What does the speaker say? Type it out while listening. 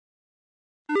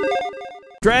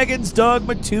Dragon's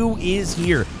Dogma 2 is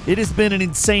here. It has been an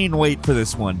insane wait for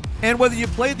this one. And whether you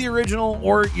played the original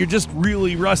or you're just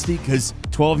really rusty, because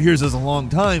 12 years is a long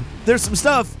time, there's some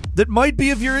stuff that might be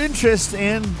of your interest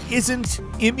and isn't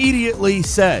immediately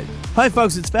said. Hi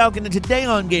folks, it's Falcon, and today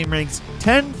on Game Ranks,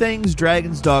 10 things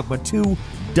Dragon's Dogma 2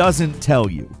 doesn't tell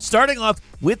you. Starting off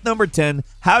with number 10,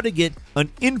 how to get an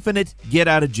infinite get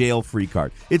out of jail free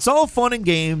card. It's all fun and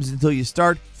games until you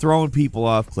start throwing people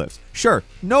off cliffs. Sure,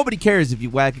 nobody cares if you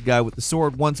whack a guy with the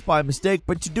sword once by mistake,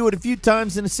 but you do it a few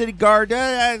times and a city guard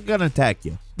gonna attack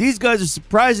you. These guys are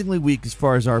surprisingly weak as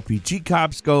far as RPG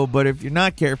cops go, but if you're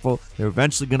not careful, they're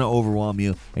eventually going to overwhelm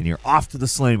you, and you're off to the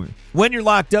slammer. When you're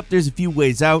locked up, there's a few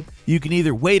ways out. You can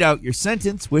either wait out your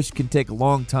sentence, which can take a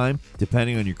long time,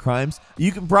 depending on your crimes.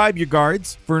 You can bribe your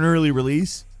guards for an early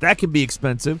release. That can be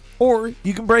expensive, or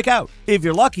you can break out. If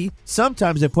you're lucky,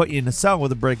 sometimes they put you in a cell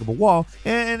with a breakable wall,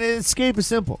 and escape is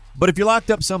simple. But if you're locked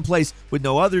up someplace with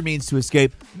no other means to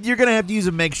escape, you're going to have to use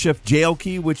a makeshift jail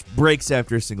key, which breaks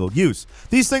after a single use.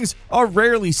 These things are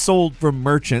rarely sold from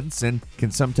merchants and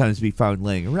can sometimes be found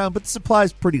laying around, but the supply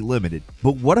is pretty limited.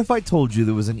 But what if I told you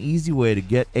there was an easy way to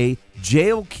get a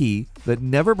jail key that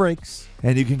never breaks,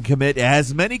 and you can commit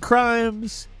as many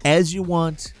crimes as you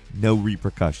want, no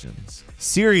repercussions?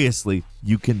 Seriously,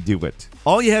 you can do it.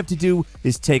 All you have to do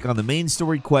is take on the main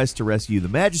story quest to rescue the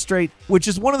magistrate, which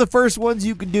is one of the first ones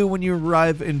you can do when you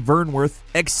arrive in Vernworth.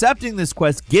 Accepting this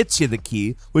quest gets you the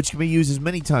key, which can be used as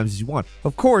many times as you want.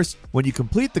 Of course, when you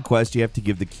complete the quest, you have to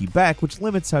give the key back, which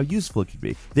limits how useful it can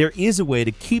be. There is a way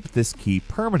to keep this key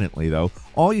permanently, though.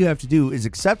 All you have to do is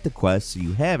accept the quest so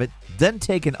you have it, then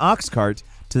take an ox cart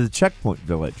to the checkpoint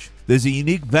village. There's a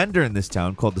unique vendor in this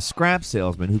town called the Scrap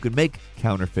Salesman who can make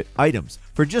counterfeit items.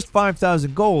 For just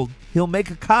 5,000 gold, he'll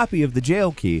make a copy of the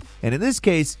jail key, and in this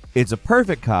case, it's a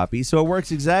perfect copy, so it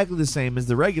works exactly the same as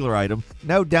the regular item,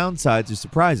 no downsides or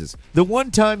surprises. The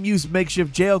one-time use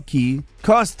makeshift jail key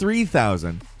costs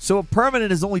 3,000, so a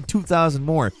permanent is only 2,000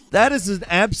 more. That is an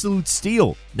absolute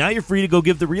steal. Now you're free to go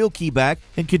give the real key back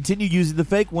and continue using the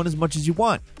fake one as much as you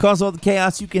want. Cause all the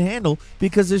chaos you can handle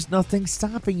because there's nothing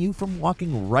stopping you from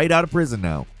walking right out of prison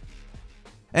now.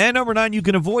 And number 9, you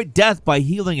can avoid death by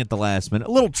healing at the last minute.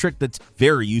 A little trick that's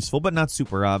very useful, but not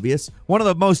super obvious. One of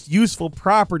the most useful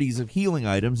properties of healing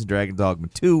items in Dragon's Dogma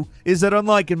 2 is that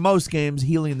unlike in most games,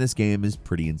 healing in this game is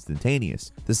pretty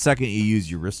instantaneous. The second you use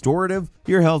your restorative,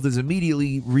 your health is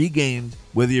immediately regained,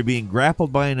 whether you're being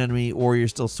grappled by an enemy or you're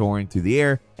still soaring through the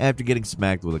air after getting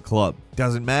smacked with a club.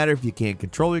 Doesn't matter if you can't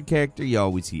control your character, you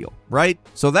always heal, right?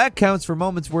 So that counts for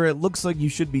moments where it looks like you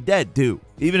should be dead too.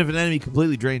 Even if an enemy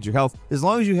completely drains your health, as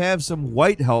long as you have some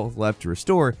white health left to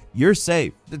restore, you're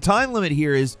safe. The time limit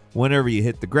here is whenever you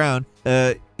hit the ground.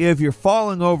 If you're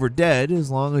falling over dead, as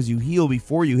long as you heal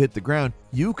before you hit the ground,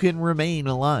 you can remain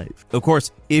alive. Of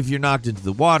course, if you're knocked into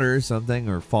the water or something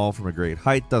or fall from a great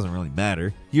height, doesn't really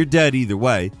matter. You're dead either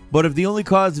way. But if the only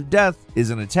cause of death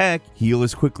is an attack, heal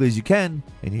as quickly as you can,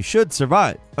 and you should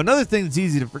survive. Another thing that's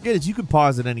easy to forget is you can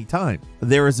pause at any time.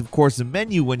 There is, of course, a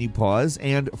menu when you pause,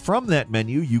 and from that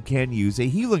menu, you can use a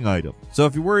healing item. So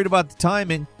if you're worried about the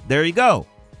timing, there you go.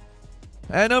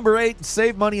 At number 8,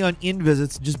 save money on inn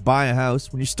visits and just buy a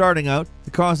house. When you're starting out,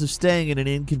 the cost of staying in an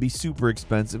inn can be super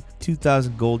expensive.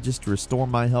 2,000 gold just to restore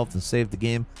my health and save the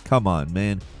game? Come on,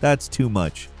 man. That's too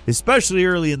much, especially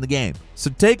early in the game. So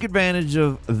take advantage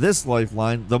of this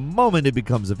lifeline the moment it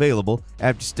becomes available.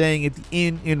 After staying at the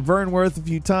inn in Vernworth a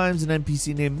few times, an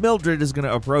NPC named Mildred is going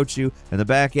to approach you in the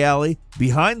back alley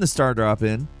behind the Star Drop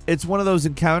Inn. It's one of those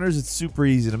encounters that's super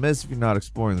easy to miss if you're not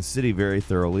exploring the city very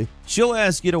thoroughly. She'll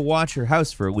ask you to watch her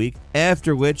house for a week,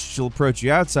 after which she'll approach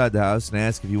you outside the house and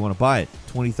ask if you want to buy it.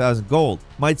 20,000 gold.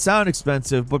 Might sound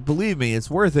expensive, but believe me, it's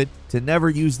worth it to never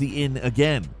use the inn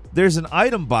again. There's an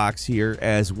item box here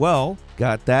as well.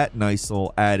 Got that nice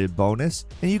little added bonus.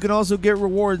 And you can also get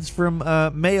rewards from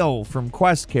mail from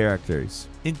quest characters,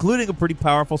 including a pretty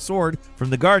powerful sword from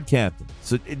the guard captain.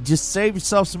 So just save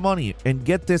yourself some money and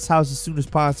get this house as soon as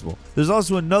possible. There's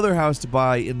also another house to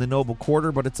buy in the Noble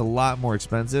Quarter, but it's a lot more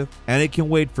expensive, and it can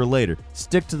wait for later.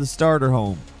 Stick to the starter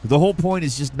home. The whole point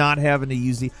is just not having to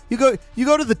use the... You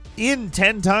go to the inn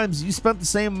 10 times, you spent the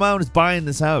same amount as buying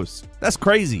this house. That's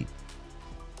crazy.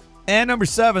 And number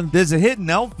 7, there's a hidden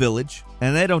elf village,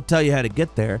 and they don't tell you how to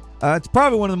get there. It's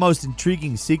probably one of the most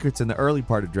intriguing secrets in the early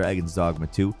part of Dragon's Dogma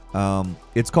 2.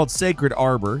 It's called Sacred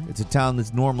Arbor. It's a town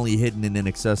that's normally hidden and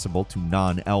inaccessible to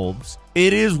non-elves.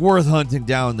 It is worth hunting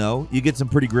down, though. You get some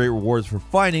pretty great rewards for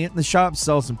finding it, and the shop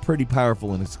sells some pretty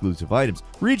powerful and exclusive items.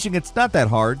 Reaching it's not that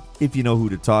hard if you know who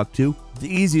to talk to.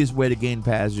 The easiest way to gain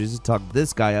passage is to talk to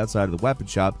this guy outside of the weapon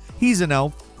shop. He's an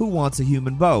elf who wants a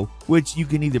human bow, which you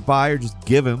can either buy or just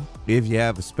give him if you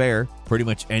have a spare. Pretty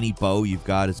much any bow you've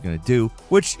got is going to do,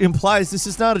 which implies this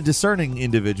is not a discerning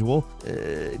individual.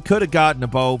 Could have gotten a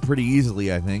bow pretty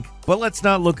easily, I think. But let's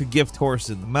not look a gift horse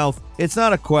in the mouth. It's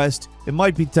not a quest. It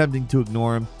might be tempting to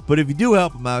ignore him, but if you do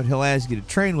help him out, he'll ask you to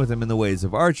train with him in the ways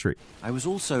of archery. I was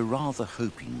also rather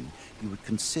hoping you would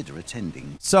consider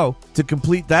attending. So, to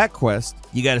complete that quest,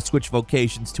 you got to switch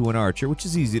vocations to an archer, which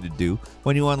is easy to do.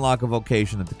 When you unlock a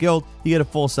vocation at the guild, you get a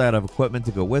full set of equipment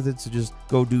to go with it, so just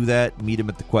go do that, meet him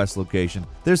at the quest location.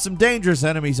 There's some dangerous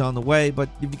enemies on the way, but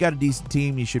if you got a decent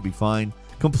team, you should be fine.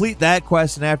 Complete that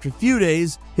quest, and after a few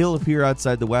days, he'll appear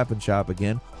outside the weapon shop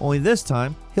again, only this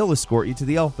time, he'll escort you to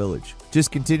the elf village. Just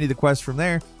continue the quest from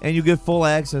there, and you get full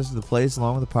access to the place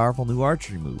along with a powerful new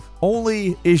archery move.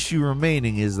 Only issue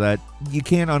remaining is that you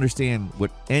can't understand what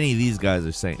any of these guys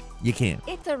are saying. You can't.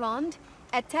 Itarond,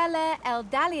 Etele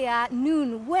Eldalia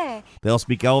Noon We. They'll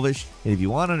speak Elvish, and if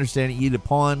you want to understand it, you need a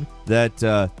pawn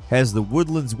that has the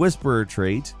Woodlands Whisperer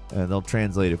trait, and they'll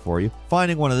translate it for you.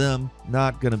 Finding one of them,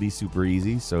 not going to be super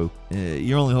easy, so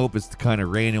your only hope is to kind of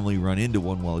randomly run into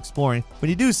one while exploring. When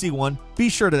you do see one, be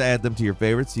sure to add them to your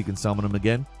favorites so you can summon them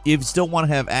again. If you still want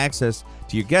to have access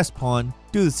to your guest pawn,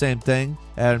 do the same thing.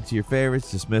 Add them to your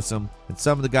favorites, dismiss them, and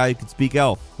summon the guy who can speak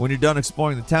elf. When you're done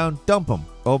exploring the town, dump him.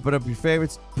 Open up your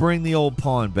favorites, bring the old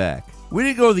pawn back. We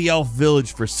didn't go to the elf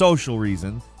village for social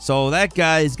reasons, so that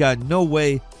guy's got no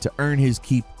way to earn his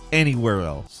keep anywhere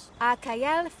else.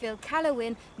 Akayel Phil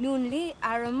Calawin Noon Li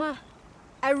Arama.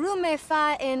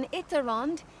 Arumefa in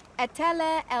Itarond,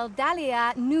 Etele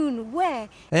Eldalia Noon We.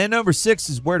 And number 6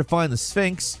 is where to find the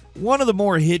Sphinx. One of the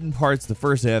more hidden parts the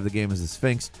first half of the game is the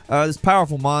Sphinx. This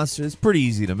powerful monster is pretty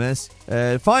easy to miss.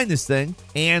 To find this thing,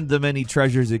 and the many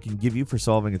treasures it can give you for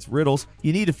solving its riddles,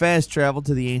 you need to fast travel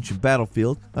to the ancient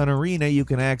battlefield, an arena you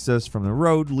can access from the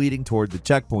road leading toward the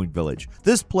checkpoint village.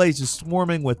 This place is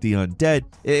swarming with the undead,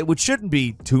 which shouldn't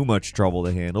be too much trouble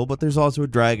to handle, but there's also a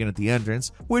dragon at the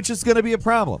entrance, which is going to be a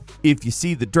problem. If you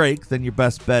see the Drake, then your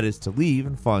best bet is to leave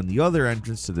and find the other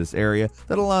entrance to this area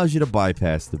that allows you to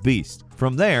bypass the beast.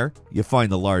 From there, you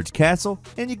find the large castle,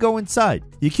 and you go inside.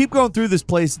 You keep going through this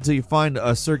place until you find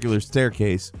a circular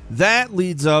staircase. That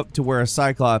leads up to where a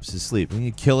Cyclops is sleeping.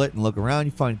 You kill it and look around,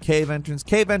 you find cave entrance.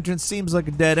 Cave entrance seems like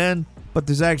a dead end, but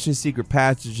there's actually a secret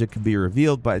passage that can be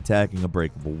revealed by attacking a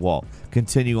breakable wall.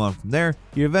 Continue on from there,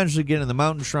 you eventually get in the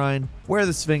mountain shrine, where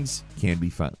the Sphinx can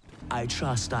be found. I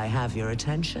trust I have your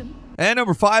attention. And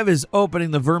number 5 is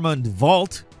opening the Vermund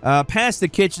Vault. Past the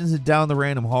kitchens and down the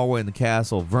random hallway in the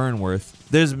castle of Vernworth,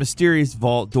 there's a mysterious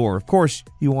vault door. Of course,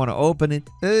 you want to open it.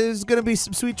 There's going to be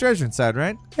some sweet treasure inside,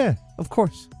 right? Yeah, of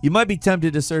course. You might be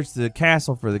tempted to search the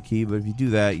castle for the key, but if you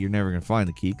do that, you're never going to find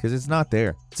the key because it's not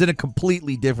there. It's in a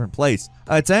completely different place.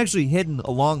 It's actually hidden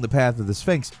along the path of the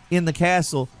Sphinx in the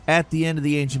castle at the end of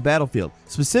the ancient battlefield.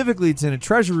 Specifically, it's in a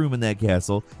treasure room in that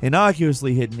castle,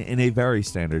 innocuously hidden in a very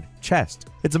standard chest.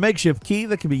 It's a makeshift key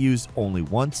that can be used only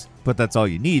once, but that's all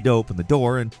you need to open the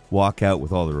door and walk out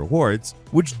with all the rewards,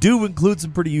 which do include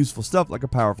some pretty useful stuff like a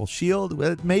powerful shield,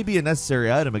 it may be a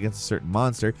necessary item against a certain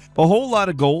monster, a whole lot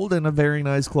of gold, and a very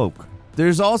nice cloak.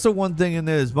 There's also one thing in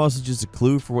there that's mostly just a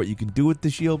clue for what you can do with the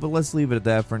shield, but let's leave it at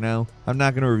that for now. I'm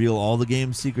not going to reveal all the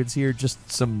game's secrets here,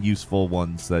 just some useful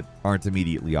ones that aren't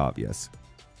immediately obvious.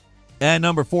 And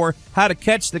number 4, how to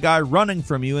catch the guy running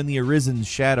from you in the Arisen's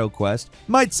Shadow quest.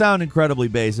 Might sound incredibly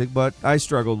basic, but I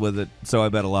struggled with it, so I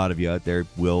bet a lot of you out there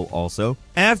will also.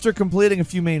 After completing a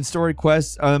few main story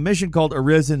quests, a mission called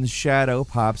Arisen's Shadow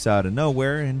pops out of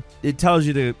nowhere, and it tells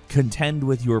you to contend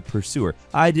with your pursuer.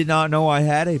 I did not know I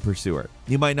had a pursuer.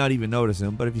 You might not even notice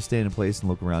him, but if you stand in place and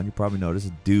look around, you probably notice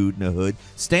a dude in a hood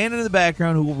standing in the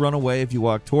background who will run away if you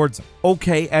walk towards him.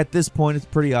 Okay, at this point, it's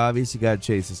pretty obvious you gotta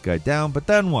chase this guy down, but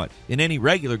then what? In any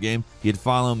regular game, you'd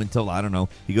follow him until, I don't know,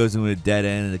 he goes into a dead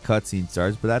end and the cutscene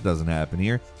starts, but that doesn't happen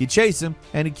here. You chase him,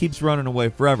 and he keeps running away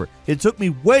forever. It took me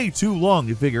way too long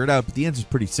to figure it out, but the answer's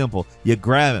pretty simple. You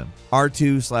grab him.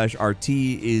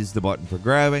 R2/RT is the button for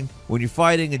grabbing. When you're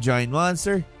fighting a giant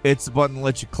monster, it's the button that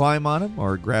lets you climb on him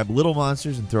or grab little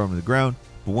monsters and throw them to the ground.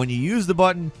 But when you use the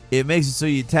button, it makes it so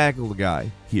you tackle the guy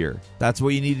here. That's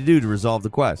what you need to do to resolve the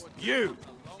quest. You!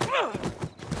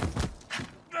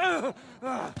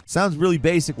 Sounds really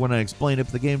basic when I explain it,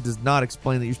 but the game does not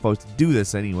explain that you're supposed to do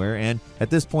this anywhere, and at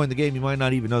this point in the game, you might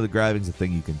not even know that grabbing's a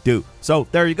thing you can do. So,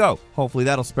 there you go. Hopefully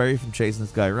that'll spare you from chasing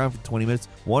this guy around for 20 minutes,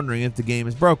 wondering if the game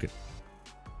is broken.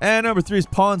 And number 3 is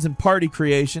pawns and party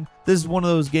creation. This is one of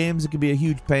those games that can be a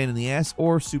huge pain in the ass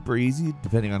or super easy,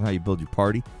 depending on how you build your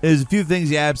party. There's a few things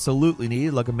you absolutely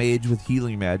need, like a mage with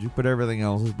healing magic, but everything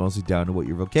else is mostly down to what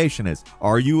your vocation is.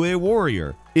 Are you a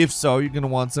warrior? If so, you're going to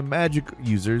want some magic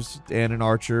users and an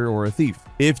archer or a thief.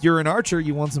 If you're an archer,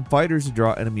 you want some fighters to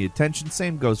draw enemy attention.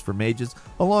 Same goes for mages.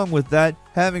 Along with that,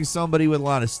 having somebody with a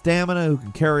lot of stamina who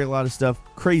can carry a lot of stuff,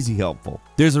 crazy helpful.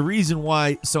 There's a reason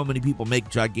why so many people make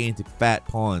gigantic fat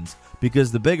pawns,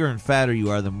 because the bigger and fatter you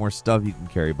are, the more stuff you can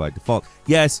carry by default.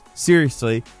 Yes,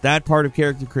 seriously, that part of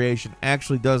character creation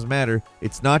actually does matter.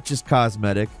 It's not just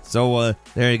cosmetic. So,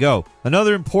 there you go.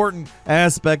 Another important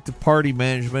aspect of party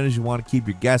management is you want to keep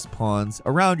your guest pawns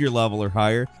around your level or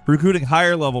higher. Recruiting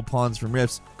higher level pawns from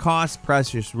rifts costs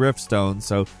precious rift stones,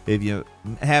 so if you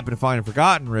happen to find a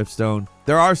forgotten rift stone,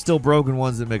 there are still broken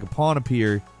ones that make a pawn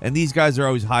appear, and these guys are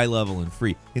always high level and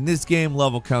free. In this game,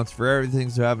 level counts for everything,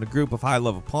 so having a group of high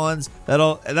level pawns,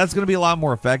 that's going to be a lot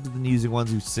more effective than using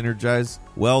ones who synergize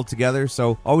well together,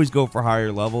 so always go for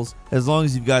higher levels, as long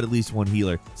as you've got at least one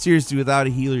healer. Seriously, without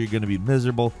a healer, you're going to be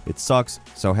miserable. It sucks,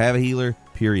 so have a healer,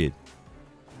 period.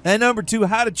 And number 2,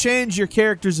 how to change your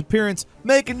character's appearance.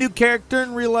 Make a new character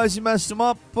and realize you messed them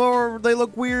up, or they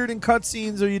look weird in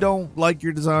cutscenes, or you don't like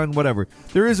your design, whatever.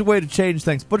 There is a way to change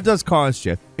things, but it does cost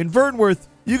you. In Vernworth,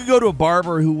 you can go to a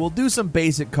barber who will do some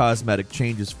basic cosmetic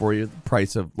changes for you, the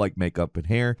price of like makeup and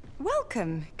hair.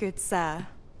 Welcome, good sir.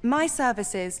 My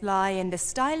services lie in the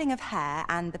styling of hair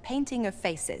and the painting of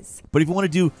faces. But if you want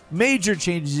to do major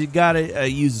changes, you gotta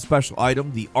use a special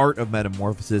item, the Art of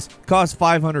Metamorphosis. It costs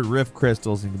 500 Rift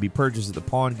Crystals and can be purchased at the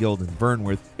Pawn Guild in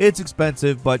Vernworth. It's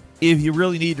expensive, but if you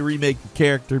really need to remake your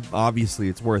character, obviously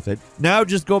it's worth it. Now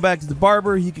just go back to the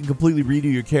barber. He can completely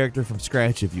redo your character from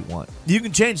scratch if you want. You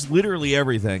can change literally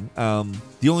everything.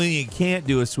 The only thing you can't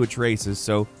do is switch races,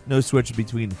 so no switch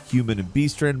between human and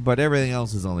beastren, but everything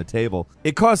else is on the table.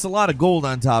 It costs a lot of gold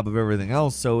on top of everything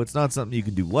else, so it's not something you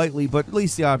can do lightly, but at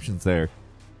least the option's there.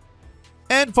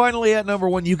 And finally, at number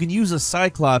 1, you can use a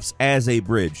Cyclops as a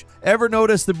bridge. Ever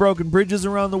notice the broken bridges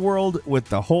around the world with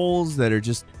the holes that are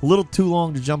just a little too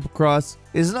long to jump across?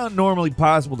 It's not normally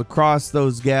possible to cross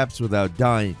those gaps without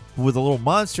dying. But with a little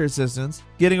monster assistance,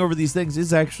 getting over these things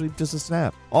is actually just a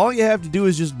snap. All you have to do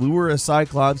is just lure a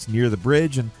Cyclops near the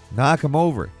bridge and knock him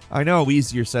over. I know,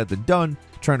 easier said than done.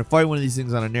 Trying to fight one of these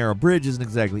things on a narrow bridge isn't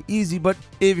exactly easy, but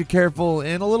if you're careful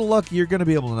and a little lucky, you're going to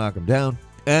be able to knock him down.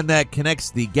 And that connects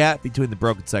the gap between the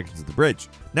broken sections of the bridge.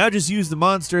 Now just use the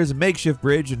monster as a makeshift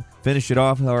bridge and finish it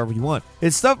off however you want.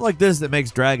 It's stuff like this that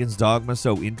makes Dragon's Dogma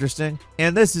so interesting,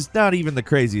 and this is not even the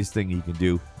craziest thing you can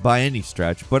do by any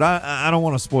stretch, but I don't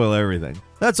want to spoil everything.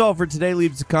 That's all for today.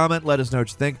 Leave us a comment, let us know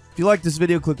what you think. If you like this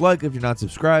video, click like. If you're not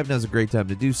subscribed, now's a great time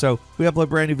to do so. We upload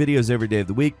brand new videos every day of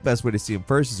the week. Best way to see them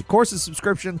first is, of course, a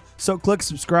subscription, so click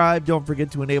subscribe. Don't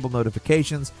forget to enable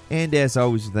notifications, and as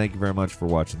always, thank you very much for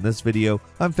watching this video.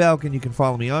 I'm Falcon. You can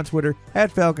follow me on Twitter,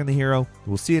 @FalconTheHero.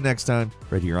 We'll see you next time,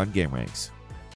 right here on GameRanks.